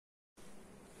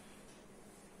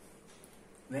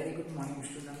Very good morning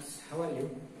students, how are you?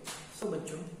 So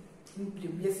बच्चों, in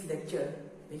previous lecture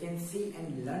we can see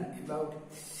and learn about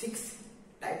 6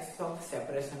 types of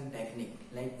separation technique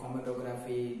like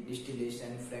chromatography,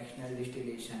 distillation, fractional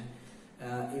distillation,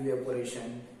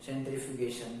 evaporation,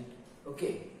 centrifugation,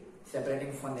 okay,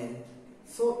 separating funnel.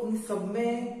 So in सब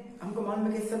में हमको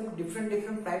मालूम है कि सब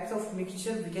different types of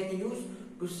mixture we can use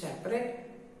to separate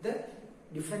the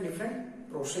different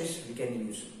process we can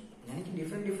use. यानी कि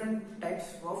different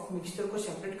types of mixture को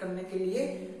सेपरेट करने के लिए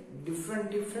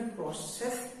डिफरेंट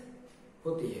प्रोसेस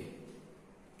होती है।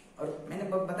 और मैंने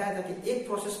बताया था कि एक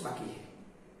प्रोसेस बाकी है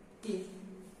कि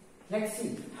let's see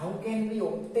how can we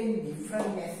obtain different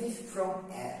gases from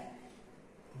air.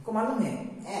 हमको मालूम है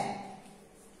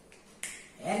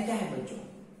एयर क्या है बच्चों?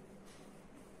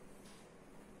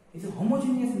 It's a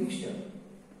homogeneous mixture.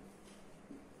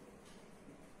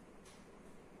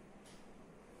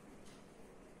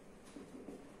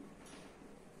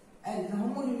 And the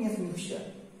homogeneous mixture,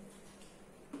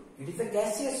 it is a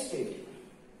gaseous state.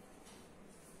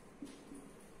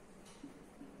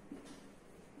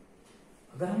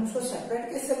 अगर हम उसको सेपरेट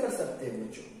कैसे कर सकते हैं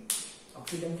बच्चों?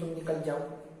 ऑक्सीजन तुम निकल जाओ,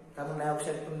 कार्बन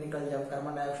डाइऑक्साइड तुम निकल जाओ,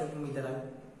 कार्बन डाइऑक्साइड तुम इधर आओ,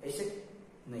 ऐसे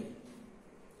नहीं,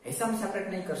 ऐसा हम सेपरेट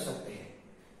नहीं कर सकते हैं।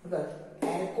 अगर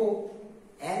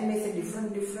एयर में से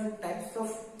डिफरेंट टाइप्स ऑफ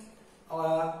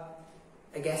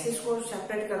गैसेस को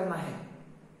सेपरेट करना है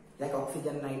like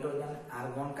oxygen, nitrogen,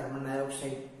 argon, carbon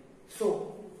dioxide, सो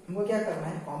हमको क्या करना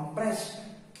है? Compress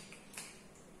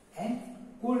and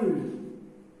cool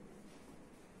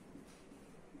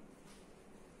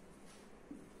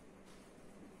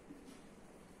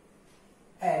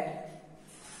at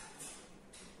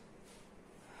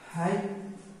high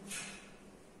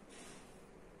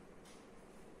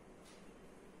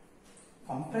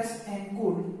compress and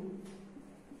cool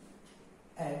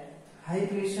at high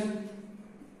pressure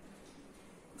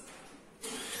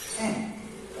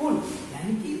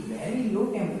यानी कि वेरी लो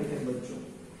टेम्परेचर बच्चों,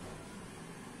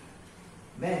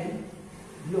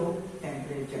 वेरी लो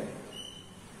टेम्परेचर।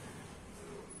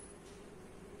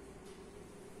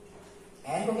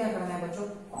 एयर को क्या करना है बच्चों?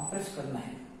 कंप्रेस करना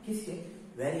है। किसके?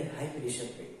 वेरी हाई प्रेशर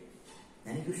पे,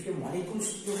 यानी कि उसके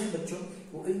मॉलिक्यूल्स जो है बच्चों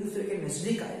वो एक दूसरे के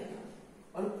नजदीक आएगा।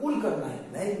 और कूल करना है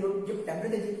वेरी लो, जब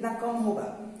टेम्परेचर जितना कम होगा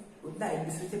उतना एक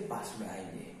दूसरे से पास में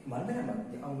आएंगे। मालूम है ना,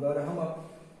 अगर हम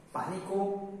पानी को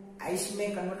आइस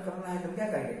में कन्वर्ट करना है तो क्या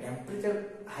करेंगे?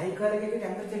 टेम्परेचर हाई करेंगे कि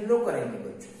टेम्परेचर लो करेंगे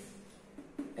बच्चों?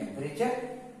 टेम्परेचर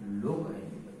लो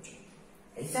करेंगे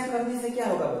बच्चों। ऐसा करने से क्या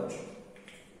होगा बच्चों?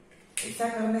 ऐसा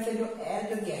करने से जो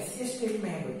एयर जो गैसियस स्टेट में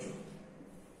है बच्चों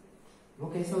वो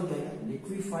कैसा हो जाएगा?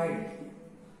 लिक्विफाइड।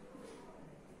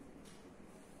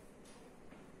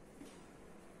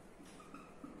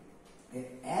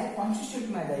 एयर कौन सी स्टेट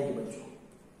में आ जाएगी बच्चों?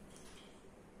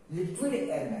 लिक्विड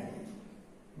एयर में आ जाएगी।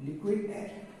 लिक्विड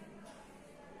एयर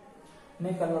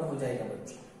में कन्वर्ट हो जाएगा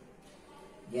बच्चों।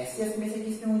 गैसियस में से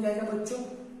किस में हो जाएगा बच्चों?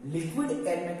 लिक्विड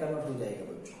एयर में कन्वर्ट हो जाएगा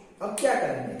बच्चों। अब क्या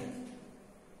करेंगे?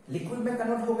 लिक्विड में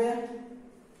कन्वर्ट हो गया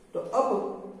तो अब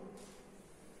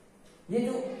ये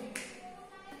जो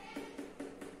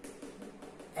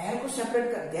एयर को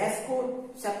सेपरेट कर, गैस को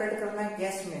सेपरेट करना है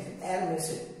गैस में से, एयर में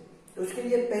से, तो उसके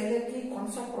लिए पहले की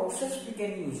कौन सा process we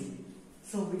can use?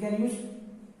 So we can use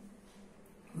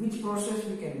which process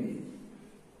we can use?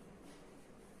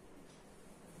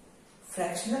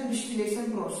 Fractional distillation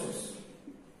process.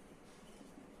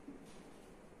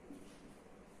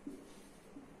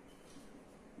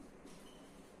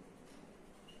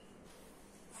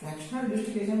 Fractional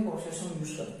distillation process हम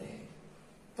यूज करते हैं।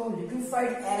 तो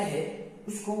लिक्विफाइड एयर है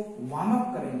उसको वार्म अप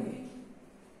करेंगे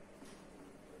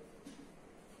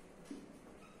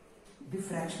द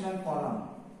फ्रैक्शनल कॉलम।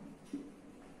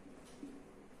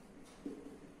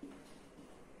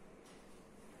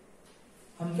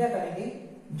 हम क्या करेंगे?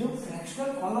 जो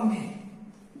फ्रैक्शनल कॉलम है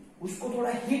उसको थोड़ा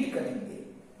हीट करेंगे,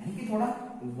 यानी कि थोड़ा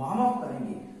वार्म अप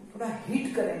करेंगे, थोड़ा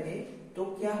हीट करेंगे। तो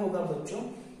क्या होगा बच्चों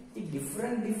कि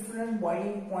डिफरेंट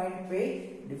बॉइलिंग पॉइंट पे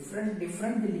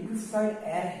डिफरेंट लिक्विफाइड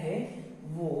एयर है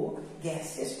वो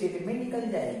गैसियस स्टेट में निकल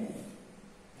जाएगी।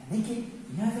 यानी कि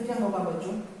यहां से क्या होगा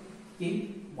बच्चों कि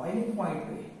बॉइलिंग पॉइंट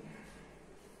पे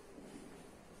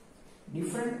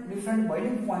डिफरेंट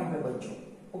बॉइलिंग पॉइंट पे बच्चों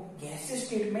वो गैसियस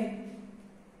स्टेट में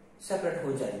सेपरेट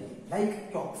हो जाएगी।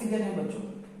 लाइक ऑक्सीजन है बच्चों,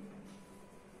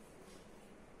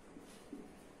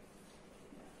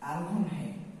 आर्गन है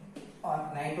और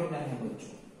नाइट्रोजन है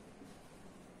बच्चों।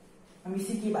 हम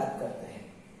इसी की बात करते हैं।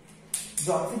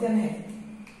 जो ऑक्सीजन है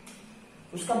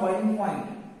उसका बॉइलिंग पॉइंट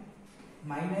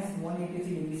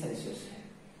 -183 डिग्री सेल्सियस है।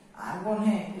 आर्गन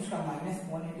है उसका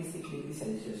 -186 डिग्री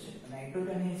सेल्सियस है।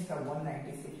 नाइट्रोजन है इसका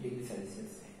 196 डिग्री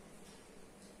सेल्सियस है।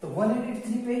 तो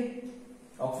 183 पे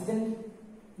ऑक्सीजन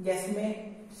गैस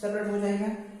में सेपरेट हो जाएगा,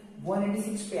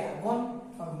 186 पे आर्गन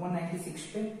और 196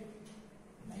 पे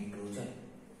नाइट्रोजन।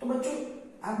 तो बच्चों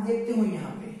आप देखते हो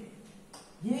यहाँ पे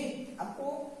ये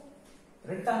आपको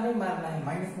रट्टा नहीं मारना है,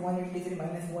 -183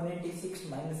 -186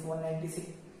 -196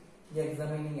 ये एग्जाम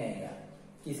में नहीं आएगा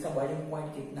कि इसका बॉइलिंग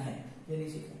पॉइंट कितना है, ये नहीं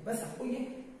सीखना, बस आपको ये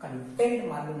कंटेंट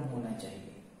मालूम होना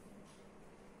चाहिए।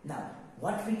 ना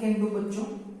व्हाट वी कैन डू बच्चों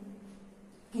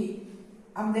कि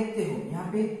आप देखते हो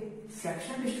यहाँ पे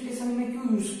फ्रैक्शनल डिस्टिलेशन में क्यों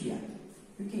यूज किया,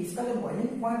 क्योंकि इसका जो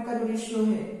बॉइलिंग पॉइंट का जो रेशियो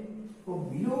है वो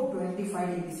बिलो 25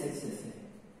 डिग्री सेल्सियस है,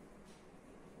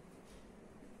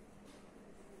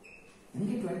 यानी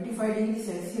कि 25 डिग्री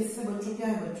सेल्सियस से बच्चों क्या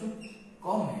है बच्चों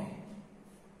कम है,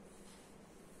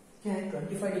 क्या है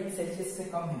 25 डिग्री सेल्सियस से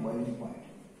कम है बॉइलिंग पॉइंट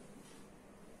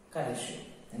का रेशियो,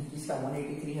 यानी कि इसका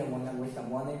 183 है, इसका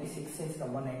 186 है, इसका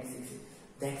 196 है।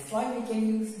 That's why we can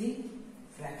use the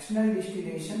fractional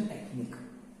distillation technique.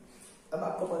 अब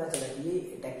आपको पता चला कि ये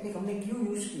टेक्निक हमने क्यों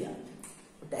यूज किया,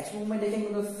 तो टेक्स्ट बुक में देखेंगे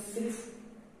तो सिर्फ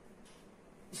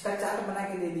इसका चार्ट बना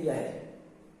के दे दिया है,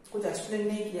 कुछ एक्सप्लेन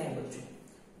नहीं किया है बच्चों।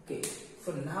 Okay,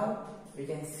 so now we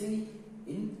can see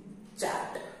in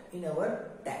chart in our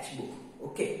text book.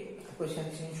 Okay, आपको इसका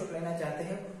स्क्रीनशॉट लेना चाहते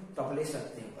हैं तो आप ले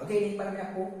सकते हो। ओके, एक बार मैं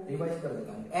आपको रिवाइज कर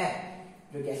देता हूँ। एयर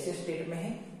जो गैसियस स्टेट में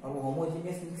है और वो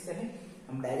होमोजेनियस मिक्सचर है,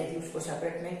 हम डायरेक्टली उसको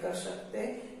सेपरेट नहीं कर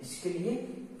सकते, इसके लिए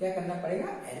क्या करना पड़ेगा,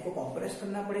 एयर को कंप्रेस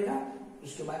करना पड़ेगा,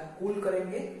 उसके बाद कूल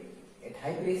करेंगे at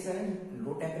high pressure and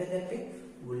low temperature पे,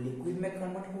 वो लिक्विड में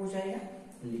कन्वर्ट हो जाएगा।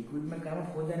 लिक्विड में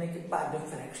कन्वर्ट हो जाने के बाद जो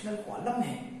फ्रैक्शनल कॉलम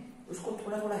है उसको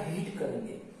थोड़ा थोड़ा हीट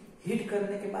करेंगे, हीट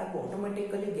करने के बाद वो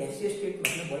ऑटोमेटिकली गैसियस स्टेट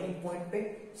मतलब बॉइलिंग पॉइंट पे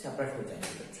सेपरेट हो जाएंगे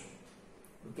बच्चों।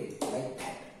 Okay, like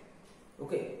that.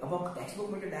 ओके, अब हम टेक्स्ट बुक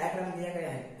में जो डायग्राम दिया गया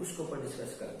है उसके ऊपर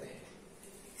डिस्कस करते हैं।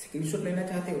 स्क्रीनशॉट लेना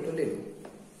चाहते हो तो ले लो।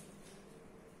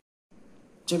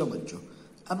 चलो बच्चों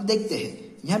अब देखते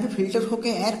हैं, यहाँ पे फिल्टर होके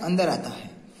एयर अंदर आता है,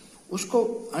 उसको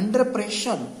अंडर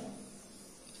प्रेशर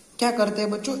क्या करते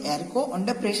हैं बच्चों, एयर को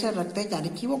अंडर प्रेशर रखते हैं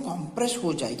ताकि वो कंप्रेस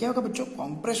हो जाए। क्या होगा बच्चों,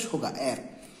 कंप्रेस होगा, एयर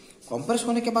कंप्रेस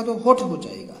होने के बाद वो हॉट हो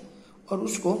जाएगा और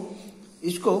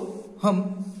इसको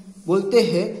हम बोलते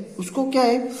हैं, उसको क्या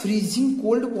है, फ्रीजिंग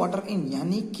कोल्ड वाटर इन,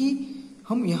 यानी कि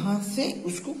हम यहाँ से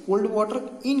उसको कोल्ड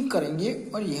वाटर इन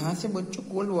करेंगे और यहाँ से बच्चों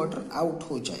कोल्ड वाटर आउट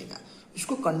हो जाएगा।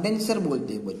 इसको कंडेंसर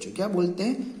बोलते हैं बच्चों, क्या बोलते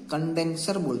हैं,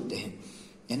 कंडेंसर बोलते हैं,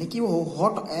 यानी कि वो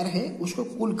हॉट एयर है उसको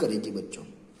कूल करेगी बच्चों।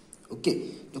 ओके,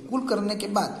 तो कूल करने के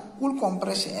बाद कूल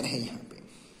कंप्रेस एयर है यहाँ पे,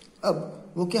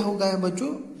 अब वो क्या हो गया है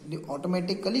बच्चों,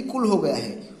 ऑटोमेटिकली कूल हो गया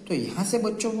है, तो यहाँ से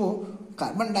बच्चों वो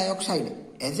carbon dioxide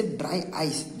as a dry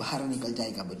ice बाहर निकल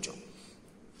जाएगा बच्चों।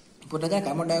 पता जाए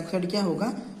कार्बन डाइऑक्साइड क्या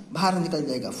होगा, बाहर निकल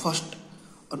जाएगा फर्स्ट,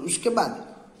 और उसके बाद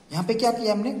यहाँ पे क्या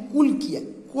किया हमने, कूल किया,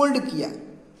 कोल्ड किया,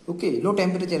 ओके, लो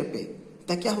टेम्परेचर पे,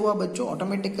 तो क्या हुआ बच्चों,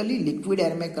 ऑटोमेटिकली लिक्विड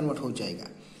एयर में कन्वर्ट हो जाएगा,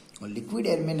 और लिक्विड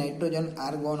एयर में नाइट्रोजन,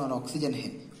 आर्गन और ऑक्सीजन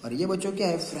है, और ये बच्चों क्या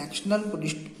है,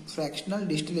 फ्रैक्शनल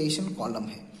डिस्टिलेशन कॉलम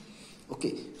है। ओके,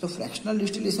 तो फ्रैक्शनल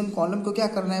डिस्टिलेशन कॉलम को क्या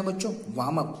करना है बच्चों,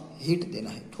 वार्म अप, हीट देना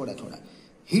है, थोड़ा थोड़ा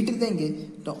हीट देंगे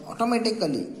तो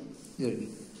ऑटोमेटिकली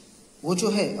वो जो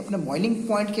है अपने बॉइलिंग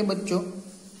पॉइंट के बच्चों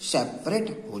सेपरेट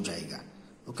हो जाएगा।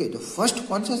 ओके, तो फर्स्ट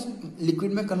कौन सा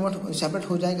लिक्विड में कन्वर्ट सेपरेट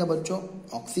हो जाएगा बच्चों,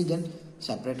 ऑक्सीजन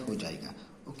सेपरेट हो जाएगा।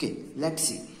 Okay, let's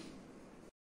see.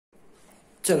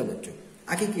 चलो बच्चों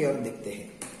आगे की ओर देखते हैं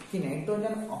कि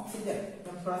नाइट्रोजन ऑक्सीजन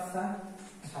थोड़ा सा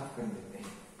साफ कर देते हैं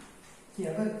कि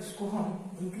अगर इसको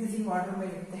हम इंक्रीजिंग ऑर्डर में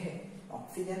लिखते हैं,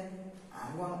 ऑक्सीजन,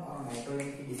 आर्गन और नाइट्रोजन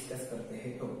की डिस्कस करते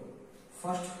हैं, तो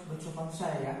फर्स्ट बच्चों कौन सा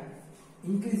आएगा,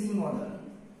 इंक्रीजिंग ऑर्डर,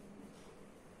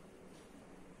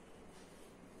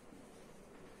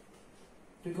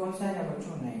 तो कौन सा आएगा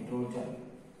बच्चों, नाइट्रोजन,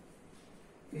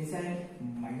 कैसा है,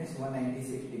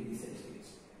 -196 डिग्री सेल्सियस।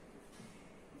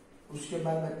 उसके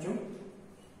बाद बच्चों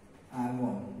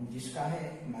आर्गन जिसका है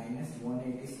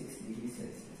 -186 डिग्री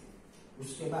सेल्सियस,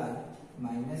 उसके बाद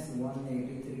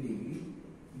 -183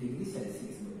 डिग्री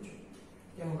सेल्सियस बच्चों।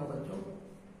 क्या होगा बच्चों,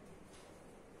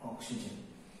 ऑक्सीजन,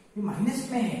 ये माइनस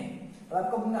में है, तो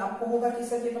आपको होगा कि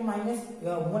सर ये तो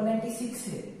 -196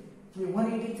 है, तो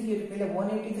 183 है, तो पहले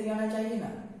 183 आना चाहिए ना,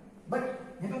 बट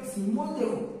यहाँ पर सिंबल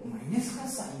देखो माइनस का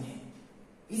साइन है,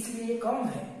 इसलिए कम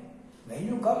है,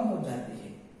 वैल्यू कम हो जाती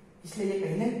है, इसलिए ये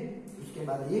पहले, उसके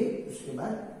बाद ये, उसके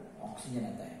बाद ऑक्सीजन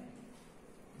आता है।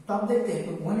 तो आप देखते हैं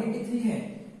तो 183 है,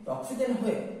 तो ऑक्सीजन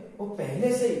हुए वो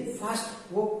पहले से ही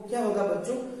फास्ट, वो क्या होगा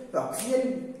बच्चों, तो oxygen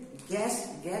gas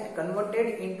get converted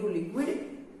into liquid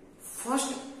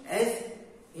first as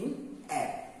in air,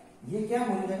 ये क्या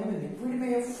हो जाएगा, लिक्विड में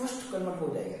ये फर्स्ट कन्वर्ट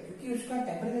हो जाएगा, क्योंकि उसका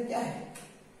टेम्परेचर क्या है,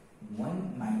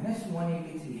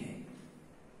 -183 है,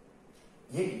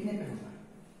 ये कितने पे होगा,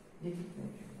 ये कितने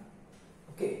पे होगा।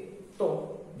 ओके, तो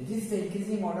this is the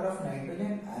increasing order of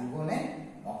nitrogen, argon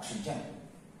and oxygen.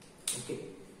 Okay,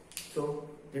 so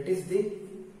that is the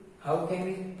how can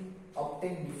we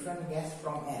obtain different gas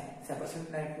from air. Separation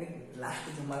technique last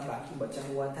जो हमारा बाकी बचा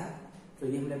हुआ था, तो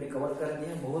ये हमने अभी कवर कर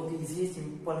दिया। बहुत इजी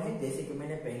सिंपल है, जैसे कि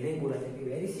मैंने पहले ही बोला था कि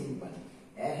वेरी सिंपल।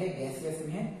 एयर है, गैसियस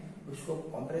में है, उसको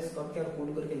कंप्रेस करके और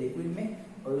कूल करके लिक्विड में,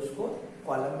 और उसको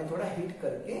कॉलम में थोड़ा हीट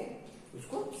करके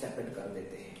उसको सेपरेट कर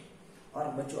देते हैं। और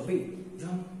बच्चों अभी जो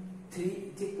हम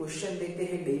 3 क्वेश्चन देते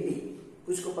हैं डेली,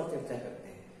 उसके ऊपर चर्चा करते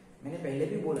हैं। मैंने पहले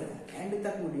भी बोला था एंड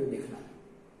तक वीडियो देखना,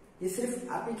 ये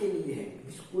सिर्फ आप ही के लिए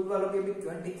है। स्कूल वालों के भी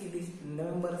 23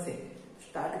 नवंबर से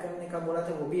स्टार्ट करने का बोला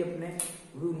था, वो भी अपने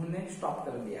उन्होंने स्टॉप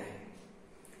कर दिया है।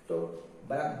 तो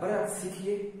बराबर आप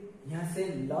सीखिए, यहाँ से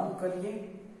लर्न करिए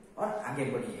और आगे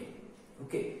बढ़िए।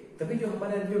 ओके, तभी जो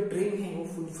हमारा जो ड्रीम है वो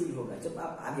फुलफिल होगा जब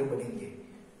आप आगे बढ़ेंगे।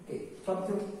 ओके, तो अब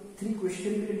जो 3 क्वेश्चन के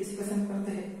लिए डिस्कशन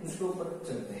करते हैं उसके ऊपर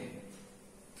चलते हैं।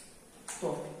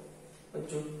 तो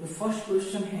बच्चों जो फर्स्ट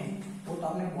क्वेश्चन है वो तो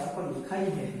आपने बोर्ड पर लिखा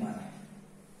ही है हमारा,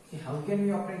 कि how can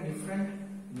we obtain different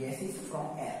gases from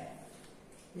air.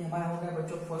 ये हमारा हो गया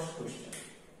बच्चों फर्स्ट क्वेश्चन।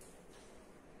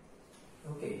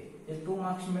 ओके, ये 2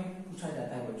 मार्क्स में पूछा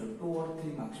जाता है बच्चों, 2 और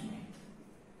 3 मार्क्स में।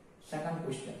 सेकंड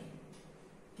क्वेश्चन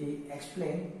कि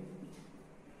explain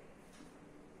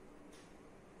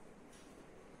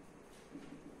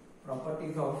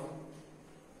properties of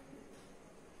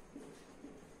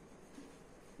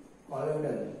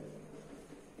colloidal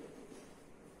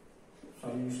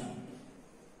solution.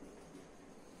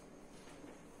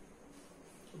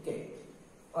 Okay,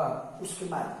 और उसके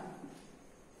बाद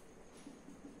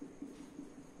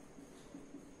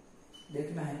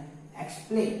देखना है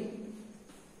एक्सप्लेन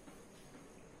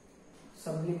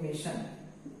सब्लिमेशन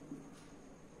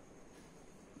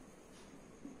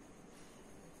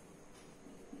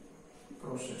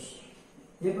प्रोसेस।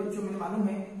 ये बच्चों में मालूम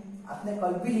है आपने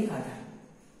कल भी लिखा था,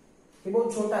 ये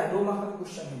बहुत छोटा है, 2 मार्क का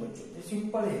क्वेश्चन है बच्चों, ये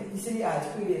सिंपल है, इसलिए आज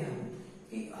भी ले रहा हूं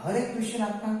कि हर एक क्वेश्चन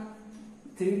आपका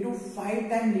 3 to 5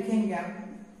 टाइम लिखेंगे आप,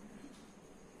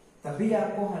 तभी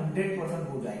आपको 100%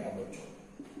 हो जाएगा बच्चों।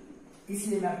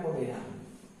 इसलिए मैं आपको दे रहा हूं,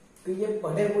 तो ये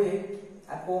पढ़े हुए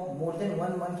आपको मोर देन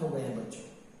 1 मंथ हो गए हैं बच्चों।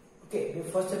 ओके, ये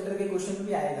फर्स्ट चैप्टर के क्वेश्चन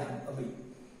भी आएगा अभी,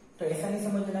 तो ऐसा नहीं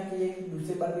समझना कि ये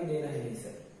दूसरी बार भी दे रहे हैं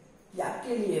सर, ये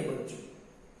आपके लिए है बच्चों।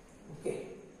 ओके,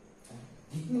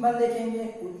 जितनी बार देखेंगे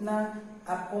उतना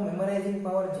आपको मेमोराइजिंग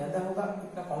पावर ज्यादा होगा,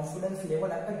 उतना कॉन्फिडेंस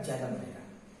लेवल आपका ज्यादा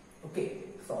बढ़ेगा। Okay,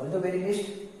 so all the very best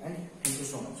and thank you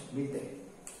so much, मिलते हैं।